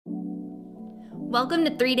Welcome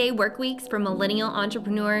to 3-Day Work Weeks for Millennial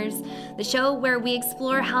Entrepreneurs, the show where we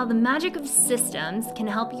explore how the magic of systems can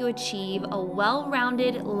help you achieve a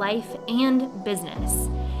well-rounded life and business.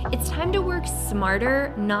 It's time to work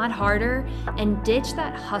smarter, not harder, and ditch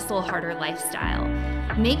that hustle harder lifestyle.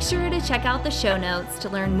 Make sure to check out the show notes to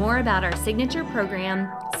learn more about our signature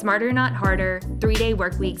program, Smarter Not Harder, 3-Day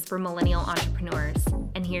Work Weeks for Millennial Entrepreneurs.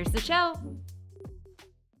 And here's the show.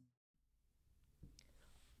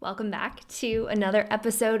 Welcome back to another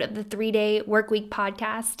episode of the 3-Day Workweek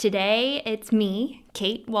podcast. Today, it's me,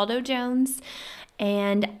 Kate Waldo Jones,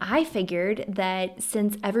 and I figured that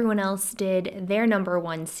since everyone else did their number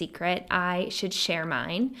one secret, I should share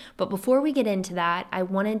mine. But before we get into that, I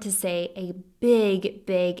wanted to say a big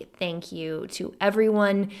thank you to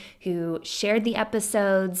everyone who shared the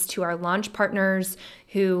episodes, to our launch partners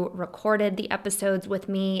who recorded the episodes with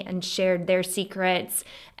me and shared their secrets,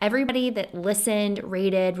 everybody that listened,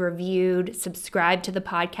 rated, reviewed, subscribed to the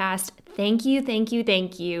podcast. Thank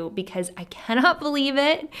you, because I cannot believe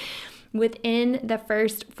it. Within the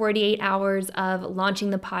first 48 hours of launching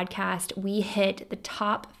the podcast, we hit the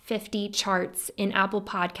top 50 charts in Apple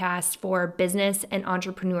Podcasts for business and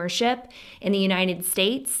entrepreneurship in the United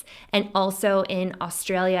States and also in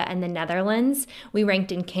Australia and the Netherlands. We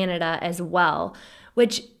ranked in Canada as well,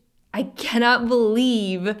 which I cannot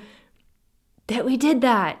believe that we did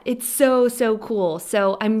that. It's so cool.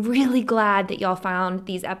 So I'm really glad that y'all found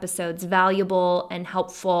these episodes valuable and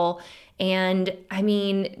helpful. And I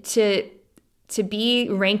mean, to be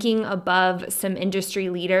ranking above some industry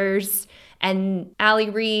leaders and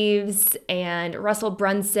Allie Reeves and Russell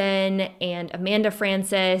Brunson and Amanda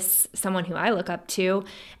Francis, someone who I look up to,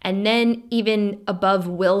 and then even above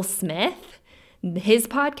Will Smith, his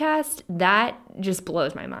podcast, that just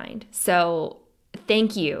blows my mind. So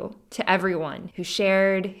thank you to everyone who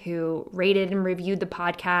shared, who rated and reviewed the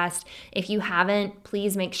podcast. If you haven't,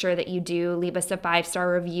 please make sure that you do leave us a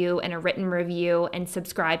 5-star review and a written review and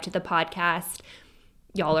subscribe to the podcast.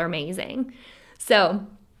 Y'all are amazing. So,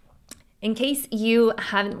 in case you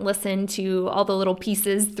haven't listened to all the little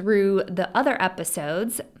pieces through the other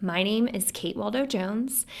episodes, my name is Kate Waldo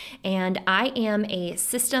Jones, and I am a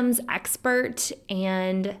systems expert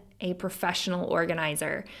and a professional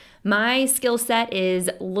organizer. My skill set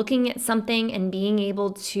is looking at something and being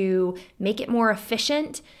able to make it more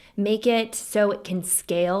efficient, make it so it can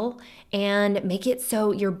scale, and make it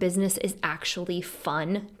so your business is actually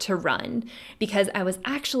fun to run. Because I was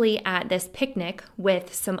actually at this picnic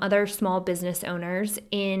with some other small business owners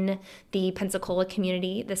in the Pensacola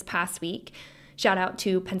community this past week. Shout out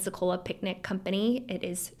to Pensacola Picnic Company. It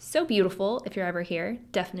is so beautiful. If you're ever here,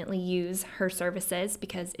 definitely use her services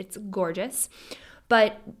because it's gorgeous.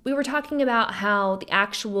 But we were talking about how the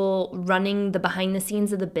actual running the behind the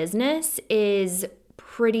scenes of the business is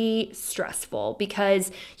pretty stressful because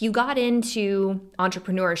you got into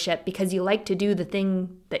entrepreneurship because you like to do the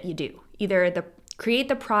thing that you do, either create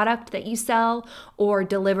the product that you sell or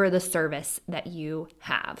deliver the service that you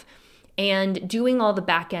have. And doing all the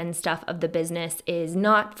back end stuff of the business is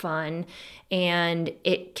not fun, and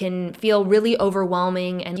it can feel really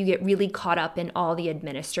overwhelming, and you get really caught up in all the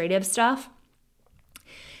administrative stuff.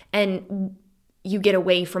 And you get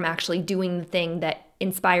away from actually doing the thing that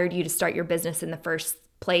inspired you to start your business in the first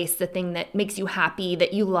place, the thing that makes you happy,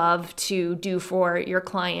 that you love to do for your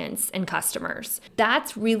clients and customers.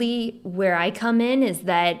 That's really where I come in, is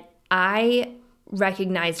that I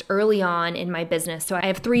recognized early on in my business. So I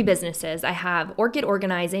have 3 businesses. I have Orchid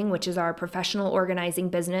Organizing, which is our professional organizing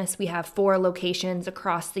business. We have 4 locations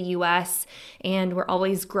across the US, and we're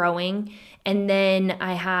always growing. And then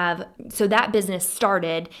so that business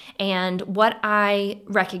started, and what I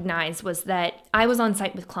recognized was that I was on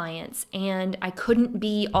site with clients and I couldn't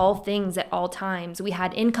be all things at all times. We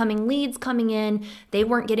had incoming leads coming in, they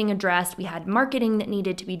weren't getting addressed. We had marketing that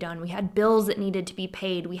needed to be done. We had bills that needed to be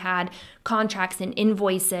paid. We had contracts and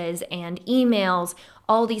invoices and emails,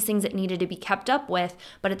 all these things that needed to be kept up with.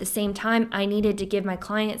 But at the same time, I needed to give my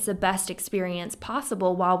clients the best experience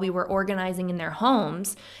possible while we were organizing in their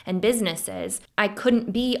homes and businesses. I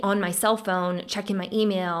couldn't be on my cell phone checking my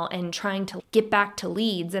email and trying to get back to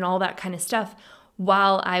leads and all that kind of stuff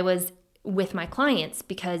while I was with my clients,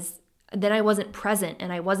 because then I wasn't present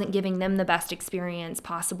and I wasn't giving them the best experience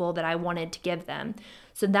possible that I wanted to give them.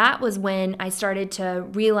 So that was when I started to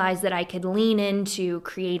realize that I could lean into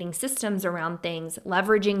creating systems around things,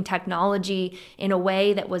 leveraging technology in a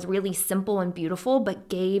way that was really simple and beautiful, but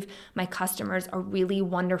gave my customers a really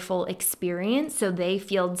wonderful experience so they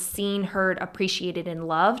feel seen, heard, appreciated, and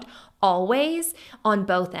loved always on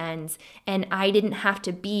both ends. And I didn't have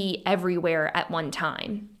to be everywhere at one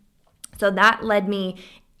time. So that led me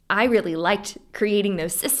I really liked creating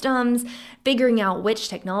those systems, figuring out which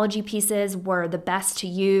technology pieces were the best to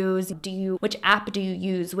use. Which app do you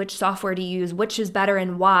use? Which software do you use? Which is better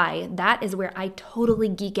and why? That is where I totally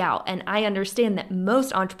geek out. And I understand that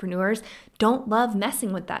most entrepreneurs don't love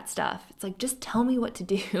messing with that stuff. It's like, just tell me what to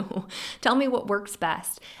do. Tell me what works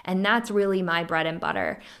best. And that's really my bread and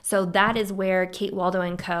butter. So that is where Kate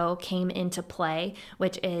Waldo & Co. came into play,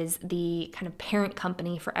 which is the kind of parent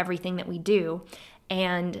company for everything that we do.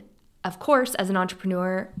 And of course, as an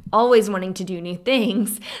entrepreneur, always wanting to do new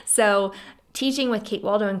things. So teaching with Kate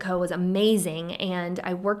Waldo & Co. was amazing, and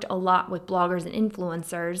I worked a lot with bloggers and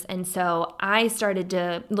influencers, and so I started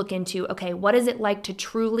to look into, okay, what is it like to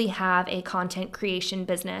truly have a content creation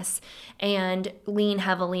business, and lean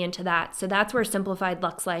heavily into that. So that's where Simplified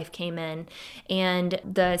Lux Life came in, and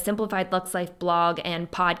the Simplified Lux Life blog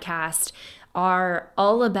and podcast are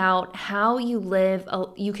all about how you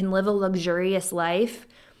can live a luxurious life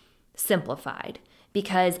simplified.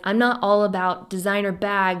 Because I'm not all about designer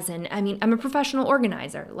bags, and I'm a professional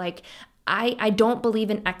organizer. Like, I don't believe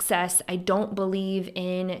in excess. I don't believe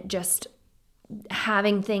in just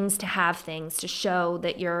having things to have things to show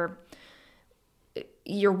that you're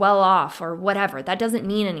well off or whatever. That doesn't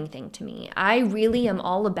mean anything to me. I really am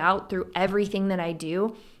all about, through everything that I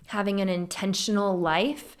do, having an intentional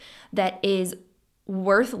life that is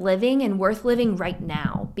worth living, and worth living right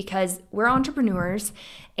now, because we're entrepreneurs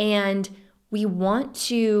and we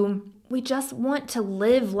just want to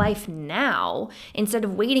live life now instead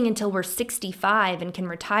of waiting until we're 65 and can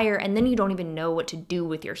retire, and then you don't even know what to do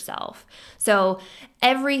with yourself. So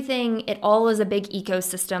it all is a big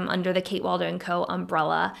ecosystem under the Kate Waldo & Co.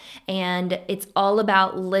 umbrella, and it's all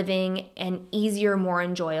about living an easier, more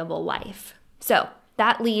enjoyable life. So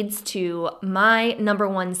that leads to my number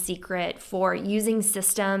one secret for using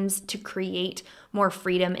systems to create more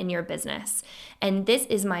freedom in your business. And this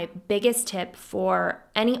is my biggest tip for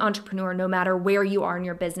any entrepreneur, no matter where you are in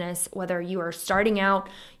your business, whether you are starting out,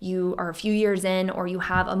 you are a few years in, or you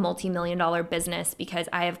have a multi-million-dollar business, because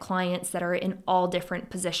I have clients that are in all different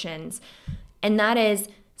positions. And that is,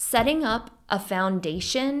 setting up a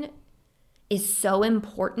foundation is so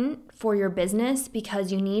important for your business,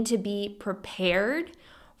 because you need to be prepared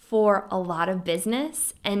for a lot of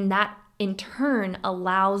business, and that in turn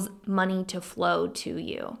allows money to flow to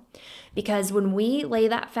you. Because when we lay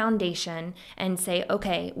that foundation and say,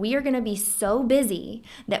 okay, we are going to be so busy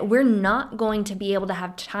that we're not going to be able to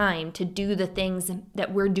have time to do the things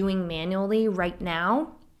that we're doing manually right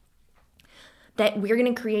now, that we're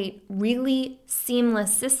going to create really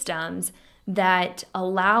seamless systems that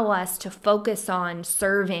allow us to focus on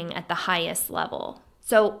serving at the highest level.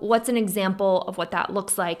 So what's an example of what that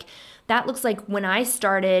looks like? That looks like when I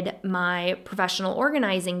started my professional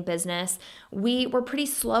organizing business, we were pretty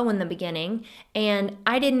slow in the beginning, and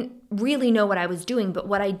I didn't really know what I was doing. But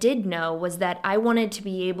what I did know was that I wanted to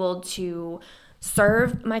be able to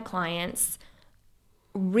serve my clients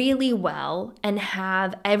really well and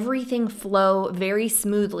have everything flow very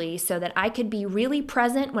smoothly, so that I could be really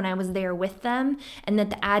present when I was there with them, and that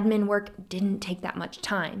the admin work didn't take that much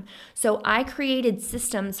time. So I created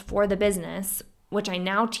systems for the business, which I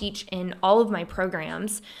now teach in all of my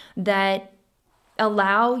programs, that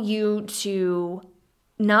allow you to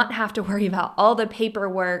not have to worry about all the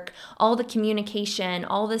paperwork, all the communication,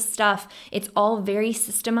 all this stuff. It's all very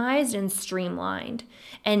systemized and streamlined.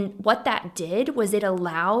 And what that did was it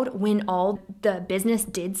allowed, when all the business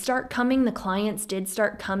did start coming, the clients did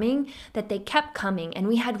start coming, that they kept coming. And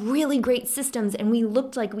we had really great systems, and we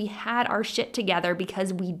looked like we had our shit together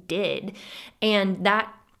because we did. And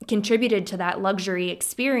that contributed to that luxury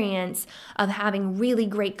experience of having really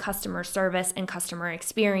great customer service and customer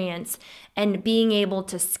experience, and being able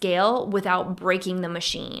to scale without breaking the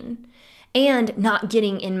machine and not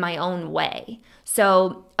getting in my own way.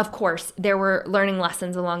 So, of course, there were learning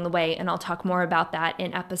lessons along the way, and I'll talk more about that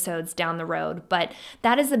in episodes down the road. But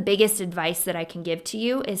that is the biggest advice that I can give to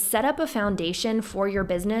you, is set up a foundation for your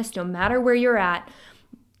business, no matter where you're at,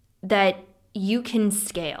 that you can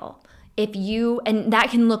scale. And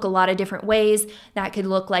that can look a lot of different ways. That could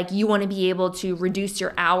look like you want to be able to reduce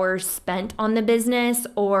your hours spent on the business,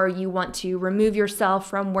 or you want to remove yourself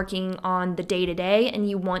from working on the day-to-day, and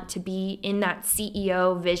you want to be in that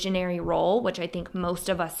CEO visionary role, which I think most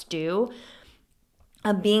of us do,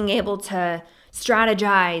 of being able to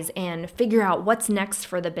strategize and figure out what's next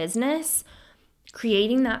for the business.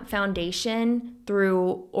 Creating that foundation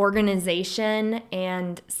through organization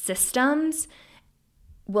and systems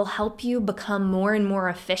will help you become more and more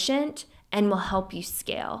efficient and will help you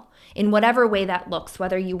scale in whatever way that looks,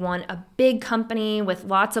 whether you want a big company with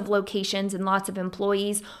lots of locations and lots of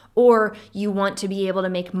employees, or you want to be able to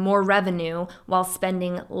make more revenue while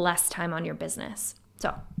spending less time on your business.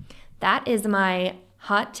 So that is my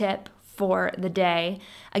hot tip for the day.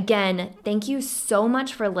 Again, thank you so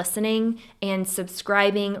much for listening and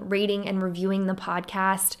subscribing, rating, and reviewing the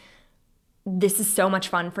podcast. This is so much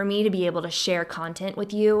fun for me to be able to share content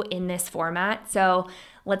with you in this format. So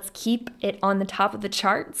let's keep it on the top of the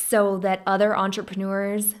charts so that other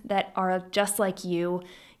entrepreneurs that are just like you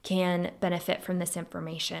can benefit from this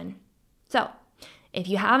information. So if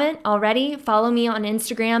you haven't already, follow me on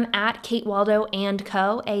Instagram at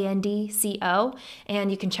KateWaldo&Co, ANDCO, and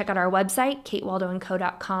you can check out our website,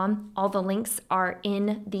 katewaldoandco.com. All the links are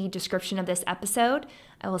in the description of this episode.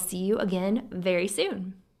 I will see you again very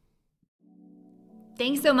soon.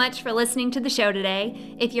 Thanks so much for listening to the show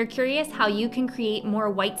today. If you're curious how you can create more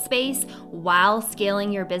white space while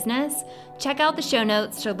scaling your business, check out the show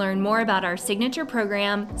notes to learn more about our signature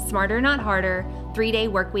program, Smarter Not Harder, 3-Day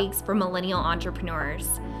Work Weeks for Millennial Entrepreneurs.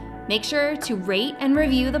 Make sure to rate and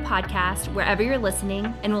review the podcast wherever you're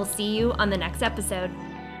listening, and we'll see you on the next episode.